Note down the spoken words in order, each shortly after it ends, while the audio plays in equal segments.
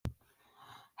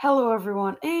Hello,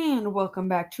 everyone, and welcome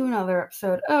back to another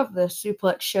episode of the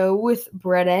Suplex Show with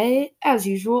Brett A. As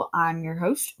usual, I'm your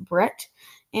host, Brett,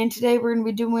 and today we're going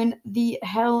to be doing the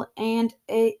Hell in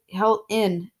a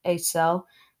Cell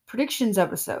predictions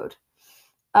episode.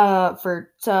 As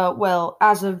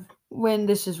of when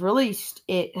this is released,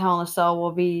 Hell in a Cell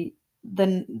will be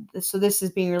so this is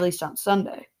being released on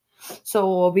Sunday, so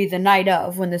it will be the night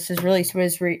of when this is released, but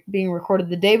it's being recorded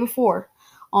the day before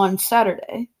on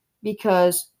Saturday,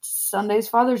 because Sunday's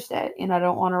Father's Day, and I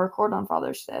don't want to record on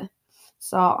Father's Day.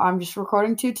 So I'm just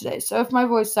recording two today. So if my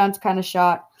voice sounds kind of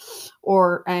shot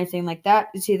or anything like that,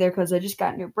 it's either because I just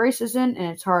got new braces in and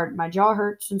it's hard, my jaw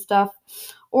hurts and stuff,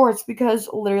 or it's because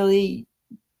literally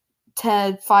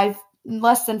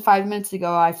less than 5 minutes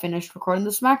ago I finished recording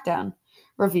the SmackDown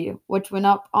review, which went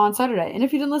up on Saturday. And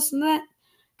if you didn't listen to that,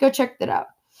 go check that out.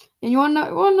 And you want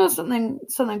to know something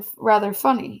rather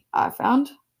funny I found?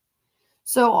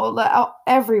 So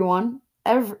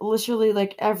literally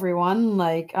like everyone,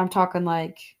 like I'm talking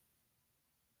like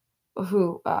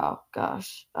who? Oh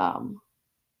gosh, what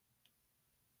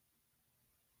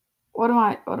do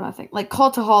I think? Like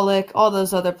Cultaholic, all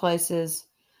those other places,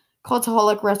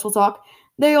 Cultaholic, Wrestle Talk.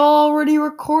 They already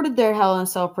recorded their Hell in a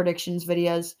Cell predictions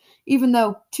videos, even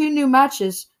though two new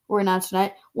matches were announced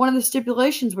tonight. One of the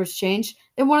stipulations was changed,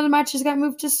 and one of the matches got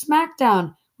moved to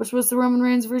SmackDown, which was the Roman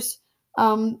Reigns versus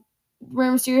Rey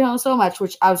Mysterio Hell in a Cell match,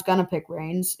 which I was gonna pick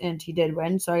Reigns, and he did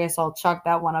win, so I guess I'll chalk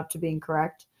that one up to being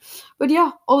correct. But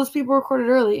yeah, all those people recorded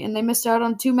early, and they missed out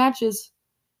on two matches.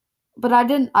 But I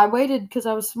didn't. I waited because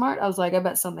I was smart. I was like, I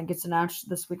bet something gets announced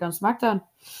this week on SmackDown,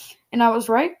 and I was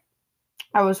right.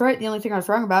 The only thing I was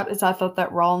wrong about is I thought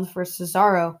that Rollins versus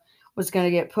Cesaro was going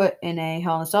to get put in a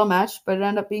Hell in a Cell match, but it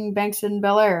ended up being Banks and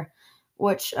Belair,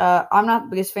 which I'm not the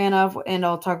biggest fan of, and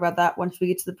I'll talk about that once we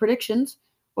get to the predictions,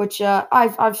 which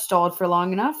I've stalled for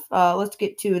long enough. Let's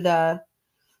get to the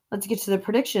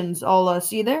predictions. I'll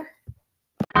see you there.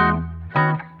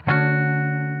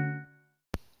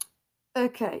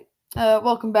 Okay.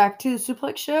 Welcome back to the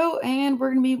Suplex Show, and we're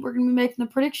gonna be making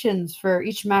the predictions for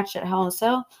each match at Hell in a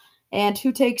Cell, and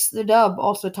who takes the dub.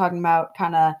 Also talking about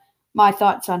kind of my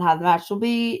thoughts on how the match will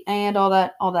be and all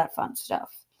that fun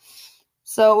stuff.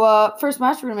 So first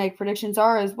match we're gonna make predictions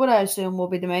is what I assume will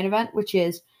be the main event, which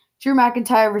is Drew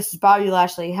McIntyre versus Bobby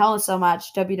Lashley, Hell in a Cell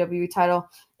match, WWE title.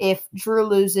 If Drew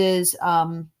loses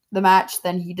the match,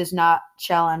 then he does not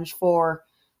challenge for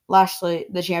Lashley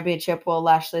the championship while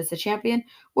Lashley is the champion,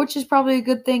 which is probably a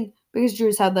good thing because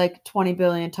Drew's had like 20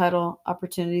 billion title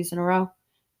opportunities in a row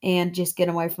and just get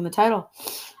away from the title.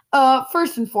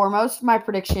 First and foremost, my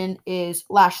prediction is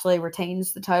Lashley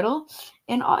retains the title,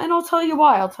 and I'll tell you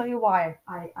why.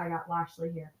 I got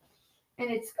Lashley here,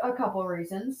 and it's a couple of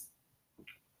reasons.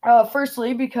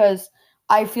 Firstly, because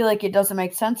I feel like it doesn't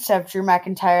make sense to have Drew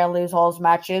McIntyre lose all his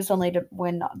matches only to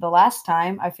win the last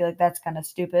time. I feel like that's kind of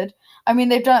stupid. I mean,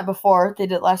 they've done it before. They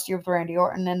did it last year with Randy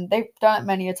Orton, and they've done it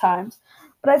many a times.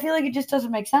 But I feel like it just doesn't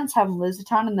make sense to have him lose a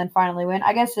ton and then finally win.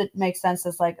 I guess it makes sense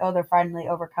as like, oh, they're finally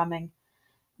overcoming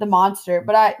the monster.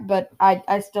 But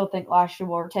I still think Lashley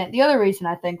will retain. The other reason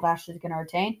I think Lashley's going to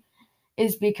retain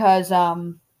is because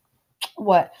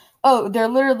what? Oh, they're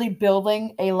literally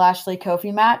building a Lashley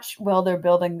Kofi match while they're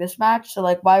building this match. So,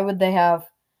 like, why would they have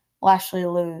Lashley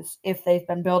lose if they've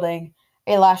been building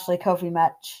a Lashley Kofi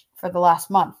match for the last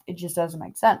month? It just doesn't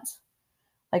make sense.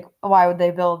 Like, why would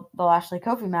they build the Lashley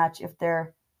Kofi match if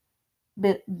they're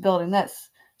building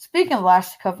this? Speaking of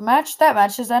Lashley Kofi match, that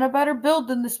match has had a better build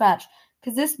than this match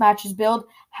because this match's build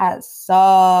has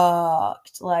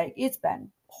sucked. Like, it's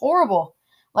been horrible.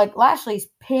 Like,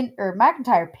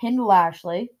 McIntyre pinned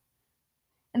Lashley,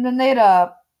 and then they had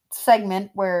a segment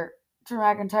where Drew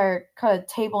McIntyre cut a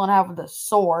table in half with a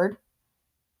sword.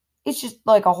 It's just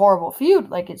like a horrible feud.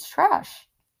 Like, it's trash.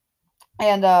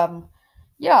 And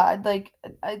yeah, like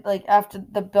after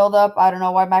the build up, I don't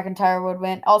know why McIntyre would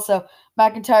win. Also,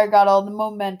 McIntyre got all the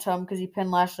momentum because he pinned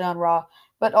Lashley on Raw.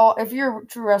 But if you're a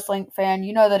true wrestling fan,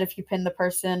 you know that if you pin the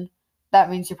person, that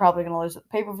means you're probably going to lose at the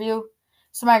pay-per-view.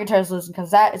 So McIntyre's losing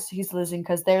he's losing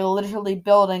because they're literally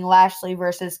building Lashley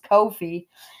versus Kofi.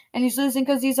 And he's losing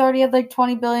because he's already had like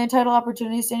 20 billion title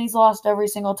opportunities and he's lost every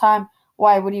single time.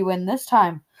 Why would he win this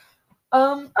time?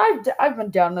 I've been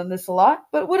down on this a lot,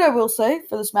 but what I will say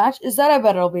for this match is that I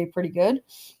bet it'll be pretty good.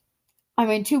 I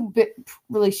mean,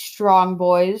 really strong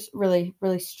boys, really,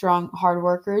 really strong hard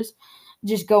workers,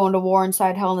 just going to war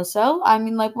inside Hell in a Cell. I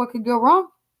mean, like, what could go wrong?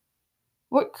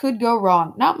 What could go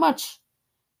wrong? Not much.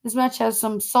 This match has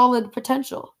some solid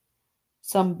potential.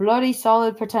 Some bloody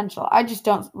solid potential. I just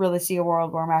don't really see a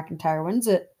world where McIntyre wins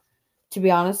it. To be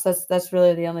honest, that's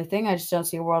really the only thing. I just don't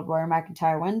see a world where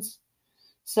McIntyre wins.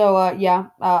 So I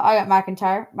got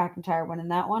McIntyre. McIntyre winning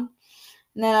that one.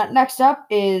 And then next up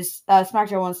is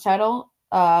SmackDown Women's title.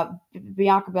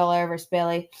 Bianca Belair versus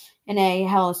Bayley in a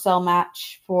Hell in a Cell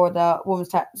match for the women's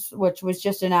title, which was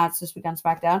just announced this week on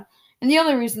SmackDown. And the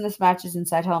only reason this match is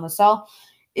inside Hell in a Cell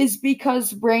is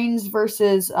because Reigns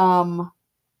versus Rey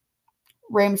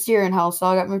Mysterio in Hell in a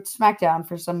Cell got moved to SmackDown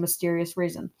for some mysterious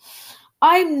reason.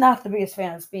 I'm not the biggest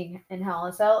fan of this being in Hell in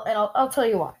a Cell, and I'll tell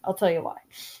you why. I'll tell you why.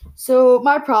 So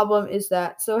my problem is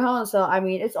that Hell in a Cell, I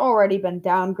mean, it's already been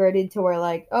downgraded to where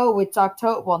like, oh, it's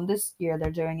October. Well, this year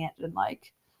they're doing it in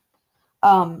like,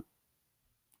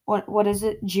 what is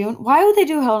it? June? Why would they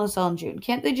do Hell in a Cell in June?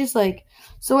 Can't they just like?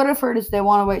 So what I've heard is they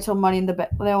want to wait till Money in the Bank.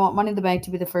 They want Money in the Bank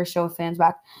to be the first show with fans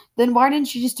back. Then why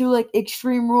didn't you just do like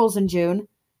Extreme Rules in June,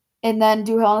 and then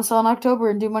do Hell in a Cell in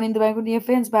October and do Money in the Bank when you have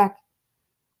fans back?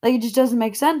 Like it just doesn't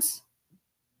make sense.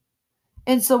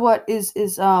 And so what is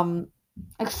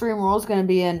Extreme Rules going to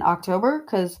be in October?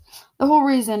 Because the whole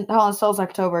reason Hell in a Cell is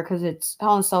October because it's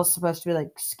Hell in a Cell is supposed to be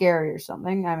like scary or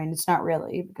something. I mean, it's not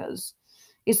really because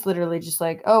it's literally just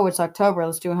like, oh, it's October,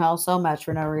 let's do a Hell in a Cell match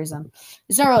for no reason.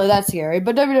 It's not really that scary,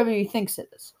 but WWE thinks it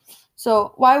is.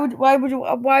 So why would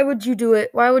you do it?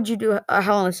 Why would you do a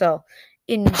Hell in a Cell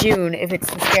in June if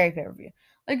it's the scary pay per view?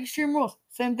 Like Extreme Rules,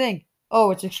 same thing. Oh,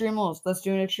 it's Extreme Rules. Let's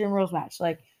do an Extreme Rules match.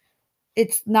 Like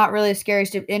it's not really a scary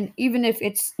and even if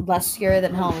it's less scary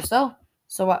than Hell in a Cell.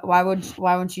 So why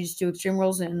wouldn't you just do Extreme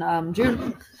Rules in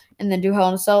June and then do Hell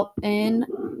in a Cell in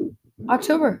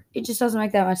October? It just doesn't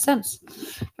make that much sense.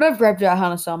 But I've griped about Hell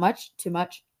in a Cell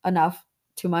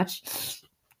too much.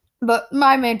 But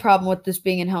my main problem with this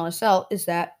being in Hell in a Cell is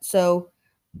that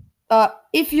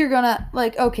if you're gonna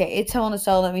like, okay, it's Hell in a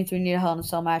Cell, that means we need a Hell in a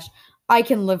Cell match. I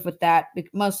can live with that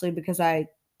mostly because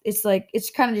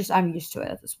it's kind of just I'm used to it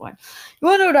at this point. You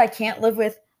want to know what I can't live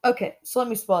with? Okay, so let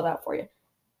me spell it out for you.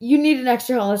 You need an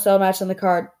extra Hell in a Cell match on the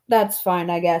card. That's fine,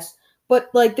 I guess. But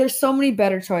like, there's so many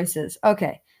better choices.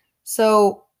 Okay,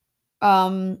 so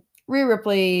Rhea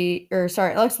Ripley,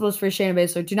 Alexa Bliss for Shayna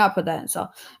Baszler. Do not put that in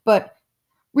cell. But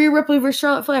Rhea Ripley versus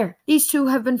Charlotte Flair. These two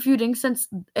have been feuding since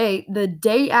the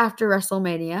day after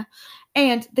WrestleMania,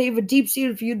 and they have a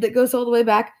deep-seated feud that goes all the way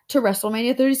back to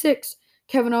WrestleMania 36.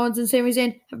 Kevin Owens and Sami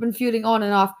Zayn have been feuding on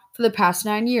and off for the past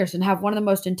 9 years and have one of the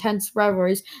most intense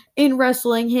rivalries in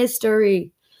wrestling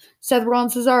history. Seth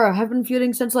Rollins and Cesaro have been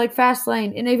feuding since like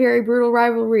Fastlane in a very brutal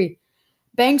rivalry.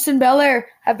 Banks and Belair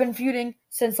have been feuding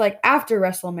since like after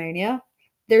WrestleMania.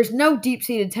 There's no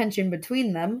deep-seated tension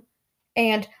between them.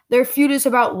 And their feud is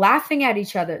about laughing at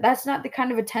each other. That's not the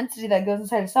kind of intensity that goes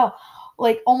inside a cell.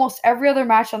 Like almost every other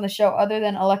match on the show, other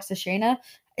than Alexa Shayna,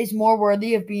 is more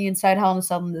worthy of being inside Hell in a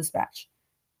Cell than this match.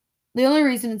 The only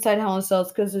reason inside Hell in a Cell is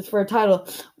because it's for a title,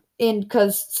 and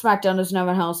because SmackDown doesn't have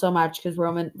a Hell in a Cell match because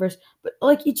Roman versus. But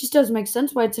like, it just doesn't make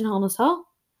sense why it's in Hell in a Cell.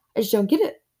 I just don't get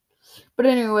it. But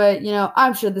anyway,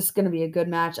 I'm sure this is going to be a good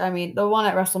match. I mean, the one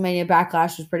at WrestleMania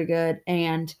Backlash was pretty good,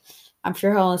 and I'm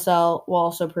sure Hell in a Cell will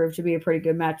also prove to be a pretty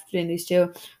good match between these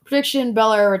two. Prediction: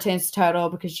 Belair retains the title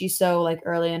because she's so like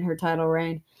early in her title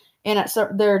reign, and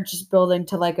they're just building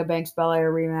to like a Banks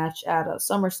Belair rematch at a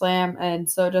SummerSlam, and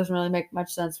so it doesn't really make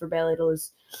much sense for Bayley to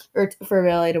lose or for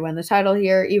Bayley to win the title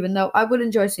here. Even though I would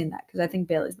enjoy seeing that because I think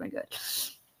Bayley's been good.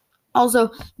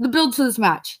 Also, the build to this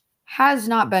match has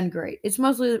not been great. It's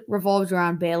mostly revolved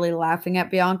around Bayley laughing at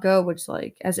Bianca, which,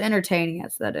 like, as entertaining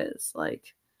as that is,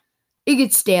 like, it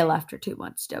gets stale after 2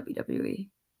 months, WWE.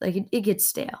 Like, it gets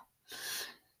stale.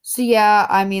 So, yeah,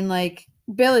 I mean, like,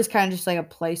 Bayley's kind of just like a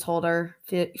placeholder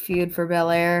feud for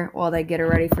Belair while they get her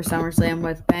ready for SummerSlam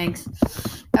with Banks.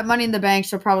 At Money in the Bank,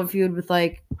 she'll probably feud with,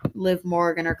 like, Liv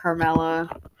Morgan or Carmella.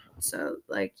 So,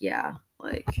 like, yeah,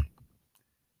 like,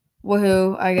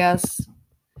 woohoo, I guess.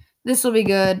 This will be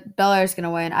good. Belair's going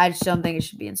to win. I just don't think it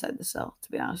should be inside the cell,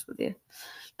 to be honest with you.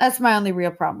 That's my only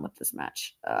real problem with this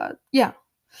match. Yeah.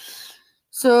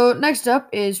 So next up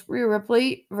is Rhea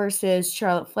Ripley versus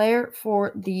Charlotte Flair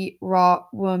for the Raw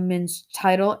Women's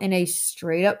title in a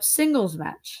straight-up singles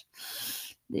match.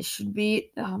 This should be,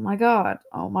 oh my god.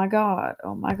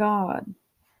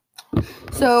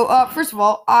 So, first of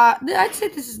all, I'd say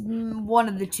this is one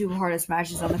of the 2 hardest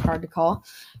matches on the card to call.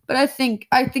 But I think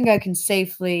I can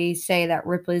safely say that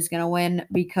Ripley's going to win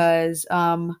because,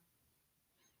 I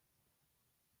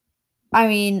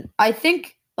mean, I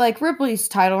think, like, Ripley's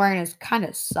title reign has kind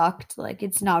of sucked. Like,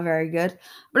 it's not very good.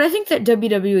 But I think that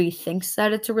WWE thinks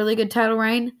that it's a really good title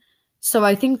reign. So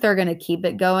I think they're going to keep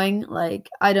it going. Like,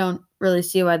 I don't really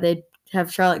see why they'd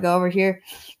have Charlotte go over here.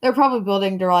 They're probably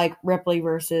building to, like, Ripley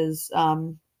versus,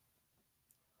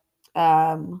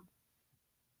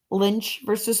 Lynch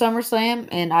versus SummerSlam,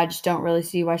 and I just don't really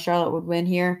see why Charlotte would win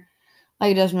here.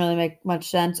 Like, it doesn't really make much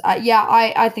sense.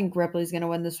 I think Ripley's going to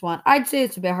win this one. I'd say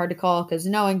it's a bit hard to call because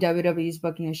knowing WWE's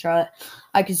booking in Charlotte,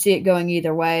 I could see it going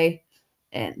either way.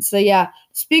 And so, yeah,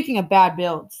 speaking of bad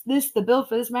builds, the build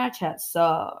for this match has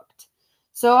sucked.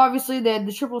 So, obviously, they had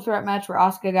the triple threat match where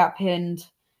Asuka got pinned.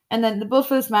 And then the build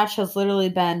for this match has literally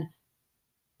been,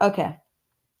 okay.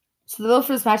 So, the build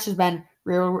for this match has been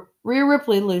Rhea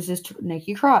Ripley loses to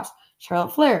Nikki Cross.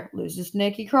 Charlotte Flair loses to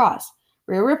Nikki Cross.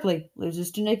 Rhea Ripley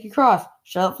loses to Nikki Cross.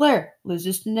 Charlotte Flair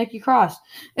loses to Nikki Cross.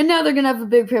 And now they're going to have a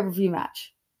big pay-per-view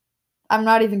match. I'm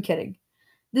not even kidding.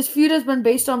 This feud has been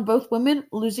based on both women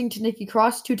losing to Nikki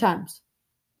Cross 2 times.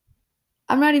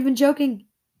 I'm not even joking.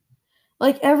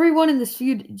 Like, everyone in this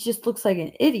feud just looks like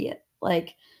an idiot.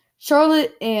 Like,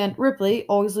 Charlotte and Ripley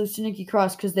always lose to Nikki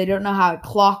Cross because they don't know how a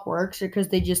clock works, or because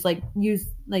they just they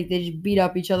just beat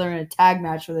up each other in a tag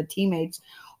match with their teammates,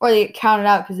 or they get counted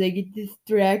out because they get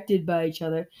distracted by each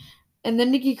other. And then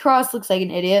Nikki Cross looks like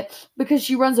an idiot because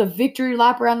she runs a victory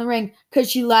lap around the ring because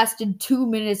she lasted 2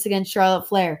 minutes against Charlotte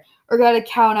Flair, or got a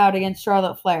count out against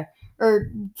Charlotte Flair,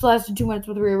 or lasted 2 minutes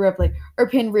with Rhea Ripley, or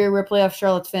pinned Rhea Ripley off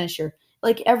Charlotte's finisher.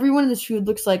 Like, everyone in this feud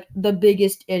looks like the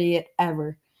biggest idiot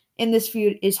ever. And this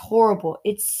feud is horrible.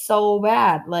 It's so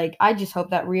bad. Like, I just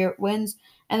hope that Rhea wins,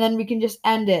 and then we can just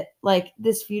end it. Like,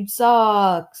 this feud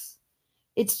sucks.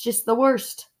 It's just the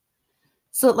worst.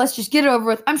 So let's just get it over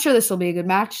with. I'm sure this will be a good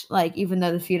match. Like, even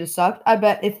though the feud has sucked, I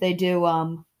bet if they do,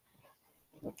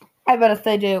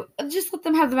 just let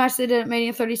them have the match they did at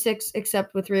Mania 36,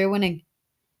 except with Rhea winning,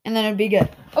 and then it'd be good.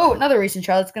 Oh, another reason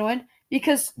Charlotte's gonna win,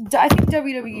 because I think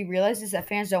WWE realizes that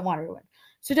fans don't want her to win.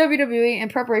 So WWE, in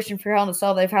preparation for Hell in a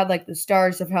Cell, they've had like the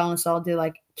stars of Hell in a Cell do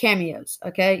like cameos,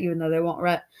 okay? Even though they won't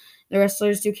let the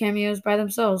wrestlers do cameos by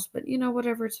themselves, but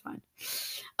whatever, it's fine.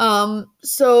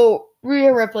 So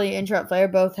Rhea Ripley and Charlotte Flair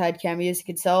both had cameos. You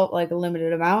could sell like a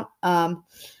limited amount. I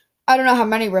don't know how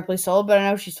many Ripley sold, but I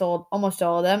know she sold almost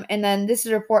all of them. And then this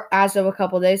is a report as of a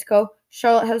couple of days ago.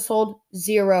 Charlotte has sold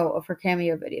 0 of her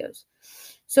cameo videos.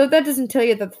 So if that doesn't tell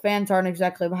you that the fans aren't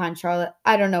exactly behind Charlotte,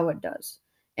 I don't know what does.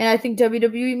 And I think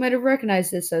WWE might have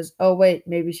recognized this as, oh wait,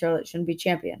 maybe Charlotte shouldn't be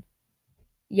champion.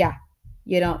 Yeah,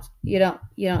 you don't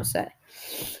say.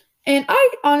 And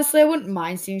I wouldn't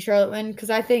mind seeing Charlotte win, because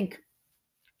I think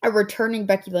a returning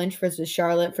Becky Lynch versus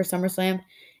Charlotte for SummerSlam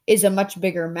is a much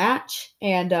bigger match,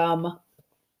 and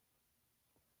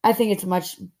I think it's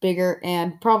much bigger,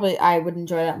 and probably I would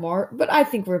enjoy that more. But I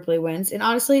think Ripley wins, and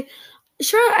honestly,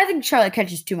 I think Charlotte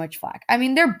catches too much flack. I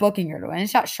mean, they're booking her to win.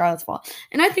 It's not Charlotte's fault,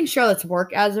 and I think Charlotte's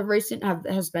work as of recent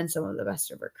has been some of the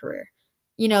best of her career.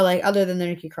 Like, other than the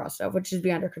Nikki Cross stuff, which is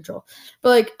beyond her control. But,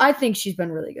 like, I think she's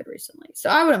been really good recently. So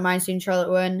I wouldn't mind seeing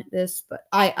Charlotte win this, but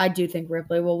I do think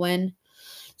Ripley will win.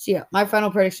 So, yeah, my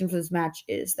final prediction for this match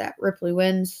is that Ripley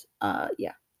wins.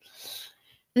 Yeah.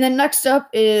 And then next up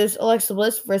is Alexa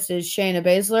Bliss versus Shayna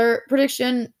Baszler.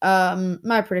 Prediction.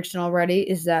 My prediction already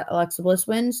is that Alexa Bliss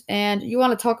wins. And you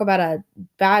want to talk about a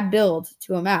bad build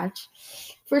to a match.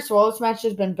 First of all, this match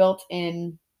has been built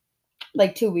in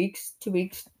like 2 weeks. 2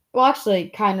 weeks. Well, actually,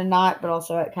 kind of not, but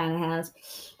also it kind of has.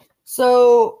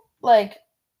 So, like,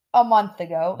 a month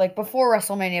ago, like before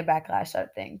WrestleMania Backlash, I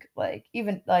think, like,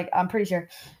 even, like, I'm pretty sure.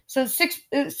 So,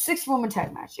 6-woman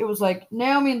tag match. It was like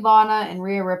Naomi and Lana and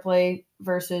Rhea Ripley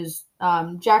versus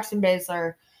Jackson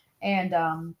Baszler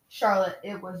and Charlotte.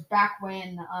 It was back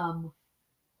when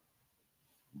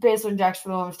Baszler and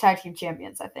Jackson was tag team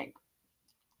champions, I think.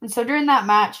 And so during that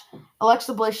match,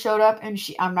 Alexa Bliss showed up, and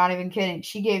I'm not even kidding,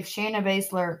 she gave Shayna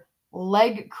Baszler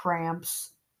leg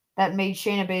cramps that made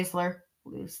Shayna Baszler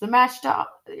lose the match no,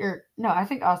 I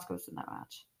think Asuka was in that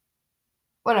match.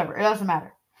 Whatever, it doesn't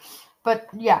matter. But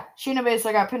yeah, Shayna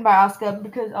Baszler got pinned by Asuka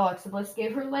because Alexa Bliss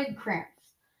gave her leg cramps.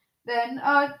 Then,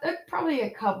 probably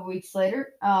a couple weeks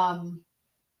later,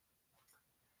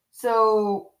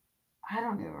 so I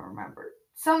don't even remember.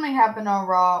 Something happened on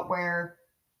Raw where,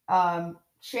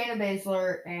 Shayna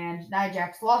Baszler and Nia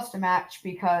Jax lost a match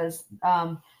because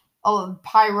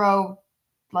pyro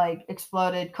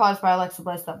exploded, caused by Alexa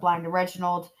Bliss, that blinded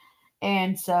Reginald,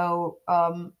 and so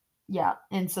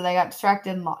and so they got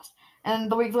distracted and lost.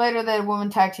 And the week later, they had a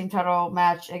women's tag team title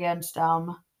match against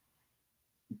Tamina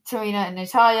and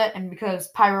Natalya, and because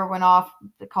pyro went off,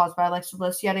 caused by Alexa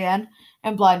Bliss yet again,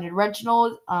 and blinded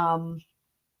Reginald,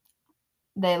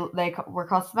 they were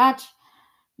cost the match.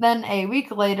 Then a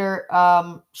week later,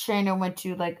 Shayna went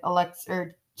to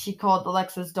she called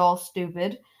Alexa's doll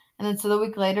stupid. And then so the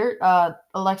week later,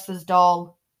 Alexa's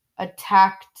doll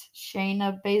attacked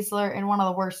Shayna Baszler in one of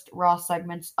the worst Raw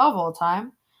segments of all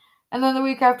time. And then the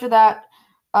week after that,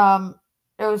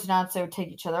 it was announced they would take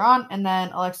each other on, and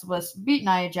then Alexa Bliss beat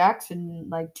Nia Jax in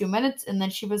like 2 minutes, and then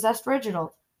she possessed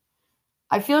Reginald.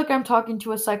 I feel like I'm talking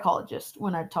to a psychologist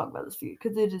when I talk about this feud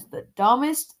because it is the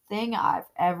dumbest thing I've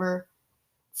ever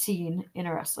seen in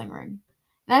a wrestling ring.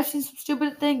 And I've seen some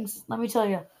stupid things, let me tell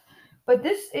you. But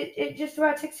it just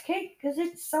about takes cake because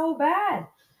it's so bad.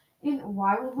 And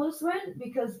why will Bliss win?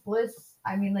 Because Bliss,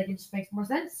 I mean, like, it just makes more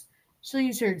sense. She'll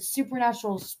use her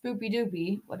supernatural spoopy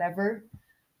doopy, whatever,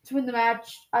 to win the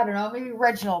match. I don't know, maybe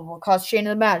Reginald will cost Shayna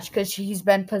the match because he's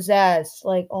been possessed.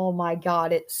 Like, oh my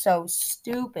god, it's so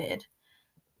stupid.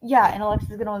 Yeah, and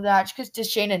Alexa's gonna win the match because does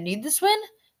Shayna need this win?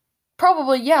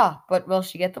 Probably, yeah. But will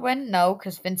she get the win? No,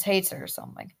 because Vince hates her or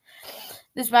something.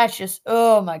 This match just,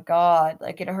 oh my god,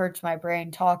 like it hurts my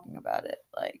brain talking about it.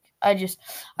 Like, I'd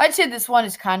say this one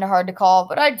is kind of hard to call,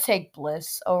 but I'd take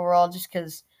Bliss overall just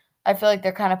because I feel like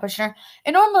they're kind of pushing her.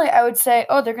 And normally I would say,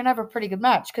 oh, they're going to have a pretty good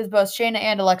match because both Shayna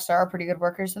and Alexa are pretty good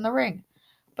workers in the ring.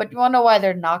 But you want to know why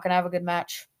they're not going to have a good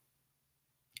match?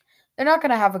 They're not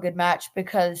going to have a good match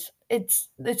because it's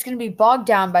going to be bogged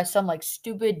down by some like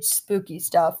stupid spooky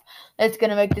stuff that's going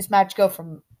to make this match go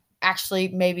from actually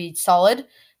maybe solid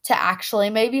to actually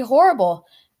maybe horrible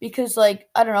because like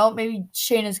I don't know, maybe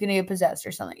Shayna's going to get possessed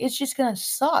or something. It's just going to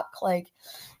suck like,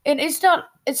 and it's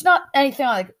not anything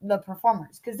like the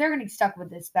performers because they're going to get stuck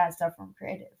with this bad stuff from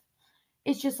creative.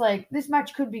 It's just like this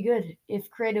match could be good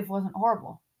if creative wasn't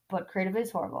horrible, but creative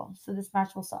is horrible, so this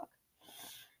match will suck.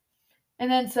 And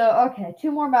then okay,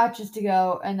 2 more matches to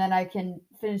go, and then I can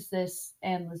finish this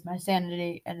and lose my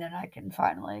sanity, and then I can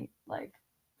finally lose.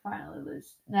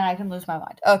 And then I can lose my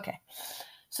mind. Okay.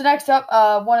 So next up,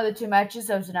 one of the 2 matches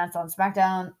that was announced on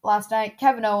SmackDown last night: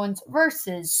 Kevin Owens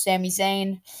versus Sami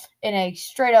Zayn in a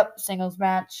straight up singles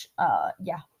match.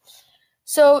 Yeah.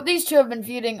 So these 2 have been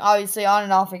feuding obviously on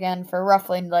and off again for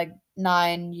roughly like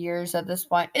 9 years at this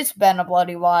point. It's been a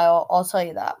bloody while, I'll tell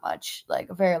you that much. Like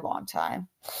a very long time.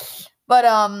 But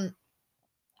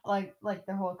like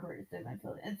their whole careers they've been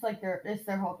feuding. It's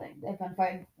their whole thing. They've been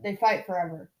fighting. They fight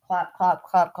forever. Clap, clap,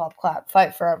 clap, clap, clap.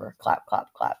 Fight forever. Clap,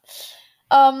 clap, clap.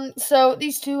 So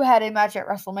these 2 had a match at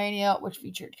WrestleMania, which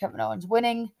featured Kevin Owens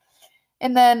winning.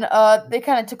 And then they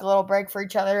kind of took a little break for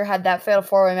each other, had that fatal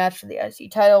 4-way match for the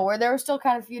IC title where they were still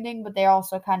kind of feuding, but they are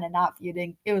also kind of not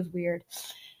feuding. It was weird.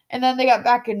 And then they got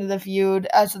back into the feud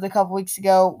as of a couple weeks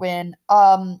ago when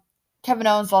Kevin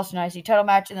Owens lost an IC title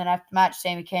match, and then after the match,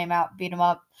 Sami came out, beat him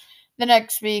up. The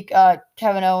next week,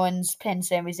 Kevin Owens pinned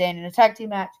Sami Zayn in a tag team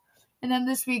match. And then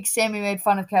this week, Sami made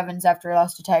fun of Kevin's after he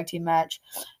lost a tag team match.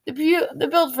 The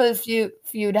build for the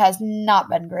feud has not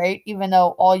been great, even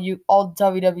though all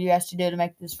WWE has to do to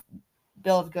make this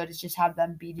build good is just have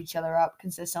them beat each other up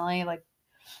consistently. Like,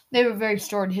 they have a very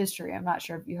storied history. I'm not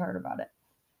sure if you heard about it.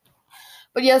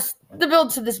 But yes, the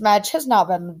build to this match has not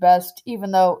been the best,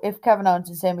 even though if Kevin Owens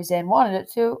and Sami Zayn wanted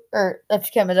it to, or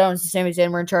if Kevin Owens and Sami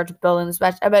Zayn were in charge of building this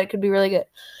match, I bet it could be really good.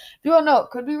 If you want to know it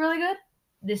could be really good,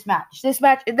 this match,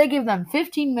 if they give them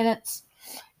 15 minutes,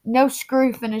 no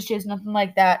screwy finishes, nothing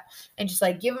like that, and just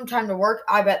like give them time to work,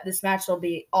 I bet this match will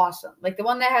be awesome. Like the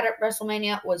one they had at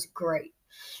WrestleMania was great.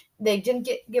 They didn't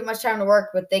get much time to work,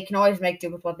 but they can always make do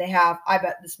with what they have. I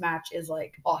bet this match is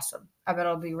like awesome. I bet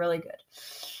it'll be really good.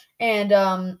 And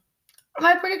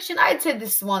my prediction, I'd say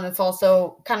this is one that's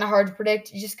also kind of hard to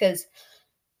predict just because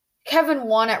Kevin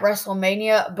won at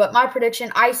WrestleMania. But my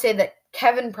prediction, I say that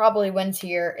Kevin probably wins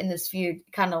here in this feud,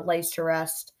 kind of lays to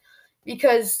rest.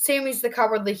 Because Sami's the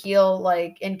cowardly heel,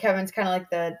 like, and Kevin's kind of like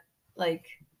the, like,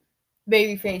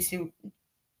 babyface who,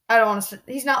 I don't want to,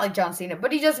 he's not like John Cena,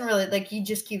 but he doesn't really, like, he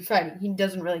just keeps fighting. He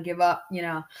doesn't really give up, you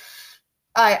know.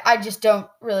 I just don't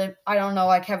really, I don't know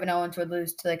why Kevin Owens would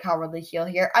lose to the cowardly heel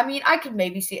here. I mean, I could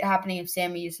maybe see it happening if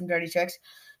Sami used some dirty tricks.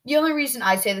 The only reason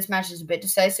I say this match is a bit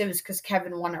decisive is because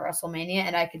Kevin won at WrestleMania,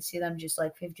 and I could see them just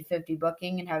like 50-50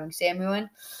 booking and having Sami win.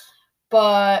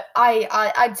 But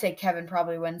I'd say Kevin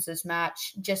probably wins this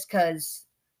match just because,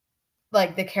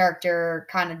 like, the character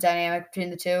kind of dynamic between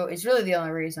the 2 is really the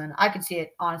only reason. I could see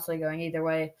it honestly going either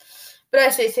way. But I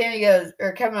say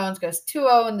Kevin Owens goes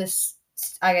 2-0 in this,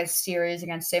 I guess, series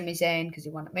against Sami Zayn because he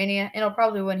won at Mania, and he'll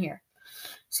probably win here.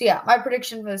 So yeah, my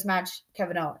prediction for this match,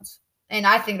 Kevin Owens. And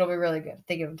I think it'll be really good if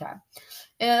they give him time.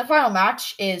 And then the final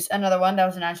match is another one that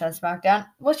was announced on SmackDown,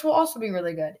 which will also be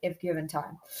really good if given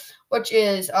time, which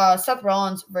is Seth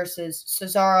Rollins versus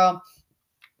Cesaro.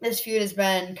 This feud has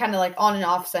been kind of like on and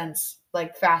off since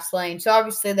like Fastlane. So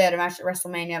obviously they had a match at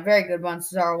WrestleMania, very good one.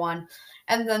 Cesaro won.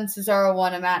 And then Cesaro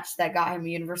won a match that got him a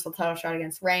Universal title shot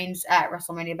against Reigns at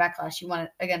WrestleMania Backlash. He won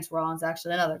it against Rollins,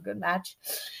 actually, another good match.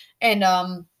 And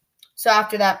so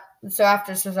after that, so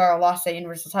after Cesaro lost that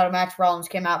Universal title match, Rollins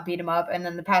came out, beat him up, and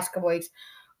then the past couple weeks,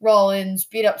 Rollins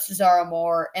beat up Cesaro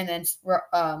more, and then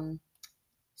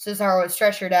Cesaro was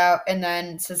stretchered out, and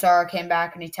then Cesaro came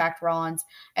back and he attacked Rollins.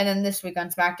 And then this week on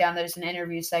SmackDown, there's an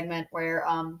interview segment where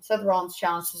Seth Rollins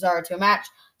challenged Cesaro to a match.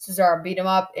 Cesaro beat him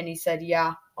up, and he said,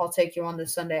 "Yeah, I'll take you on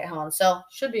this Sunday at Hell in a Cell."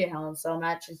 Should be a Hell in a Cell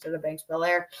match instead of Banks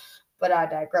Belair, but I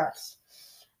digress.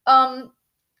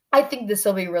 I think this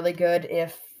will be really good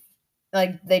if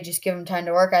they just give him time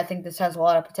to work. I think this has a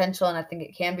lot of potential, and I think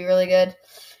it can be really good.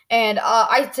 And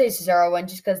I'd say Cesaro win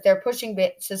just because they're pushing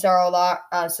Cesaro a lot.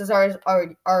 Cesaro's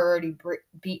already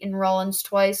beaten Rollins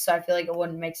twice, so I feel like it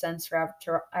wouldn't make sense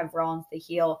to have Rollins the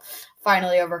heel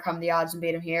finally overcome the odds and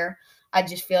beat him here. I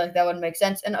just feel like that wouldn't make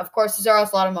sense. And of course, Cesaro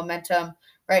has a lot of momentum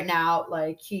right now.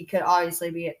 Like he could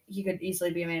easily be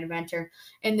a main eventer.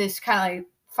 And this kind of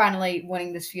finally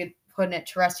winning this feud, putting it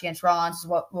to rest against Rollins is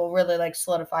what will really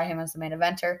solidify him as the main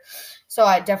eventer. So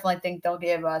I definitely think they'll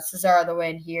give Cesaro the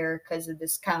win here because of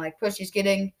this kind of push he's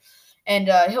getting, and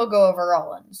he'll go over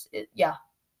Rollins.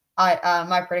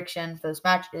 My prediction for this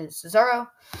match is Cesaro,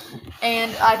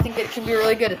 and I think it can be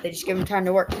really good if they just give him time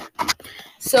to work.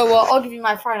 So I'll give you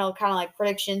my final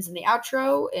predictions in the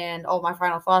outro and all my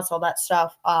final thoughts, all that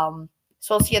stuff.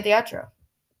 So I'll see you at the outro.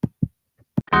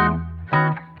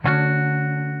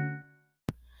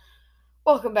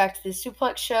 Welcome back to the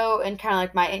Suplex Show, and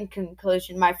in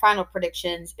conclusion, my final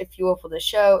predictions, if you will, for the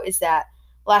show is that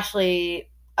Lashley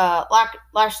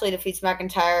defeats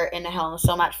McIntyre in a Hell in a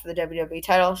Cell match for the WWE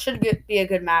title. Should be a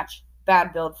good match.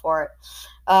 Bad build for it.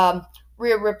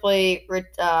 Rhea Ripley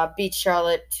beats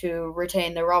Charlotte to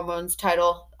retain the Raw Women's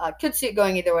title. Could see it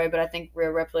going either way, but I think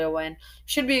Rhea Ripley will win.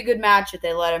 Should be a good match if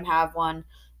they let him have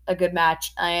a good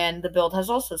match, and the build has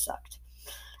also sucked.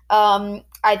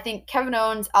 I think Kevin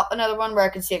Owens, another one where I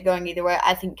can see it going either way.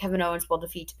 I think Kevin Owens will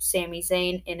defeat Sami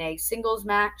Zayn in a singles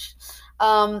match.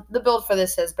 The build for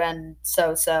this has been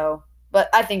so-so, but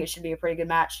I think it should be a pretty good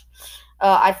match.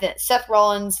 I think Seth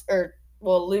Rollins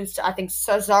will lose. I think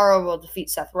Cesaro will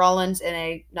defeat Seth Rollins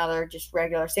in another just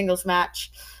regular singles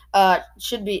match.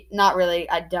 Should be not really.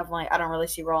 I don't really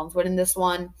see Rollins winning this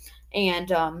one,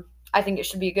 and I think it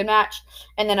should be a good match.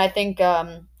 And then I think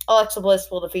Alexa Bliss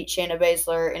will defeat Shayna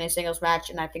Baszler in a singles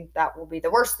match, and I think that will be the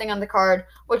worst thing on the card,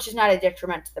 which is not a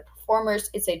detriment to the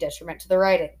performers, it's a detriment to the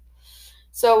writing.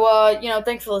 So,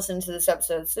 thanks for listening to this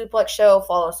episode of the Suplex Show.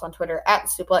 Follow us on Twitter at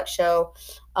the Suplex Show.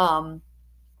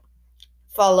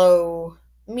 Follow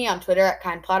me on Twitter at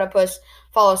Kind Platypus.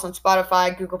 Follow us on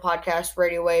Spotify, Google Podcasts,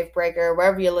 Radio Wave, Breaker,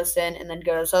 wherever you listen, and then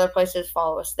go to those other places.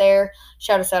 Follow us there.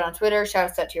 Shout us out on Twitter. Shout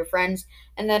us out to your friends.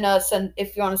 And then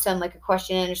if you want to send a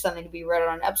question in or something to be read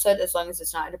on an episode, as long as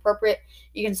it's not inappropriate,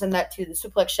 you can send that to the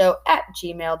suplexshow at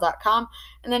gmail.com.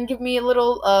 And then give me a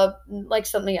little,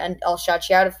 something, and I'll shout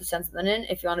you out if you send something in.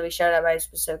 If you want to be shouted out by a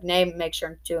specific name, make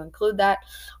sure to include that.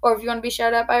 Or if you want to be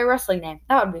shouted out by a wrestling name,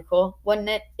 that would be cool, wouldn't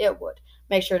it? It would.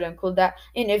 Make sure to include that.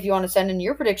 And if you want to send in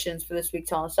your predictions for this week's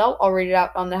Hell in a Cell, I'll read it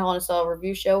out on the Hell in a Cell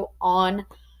review show on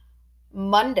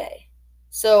Monday.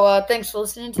 So thanks for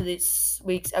listening to this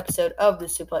week's episode of the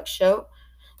Suplex Show.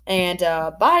 And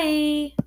bye!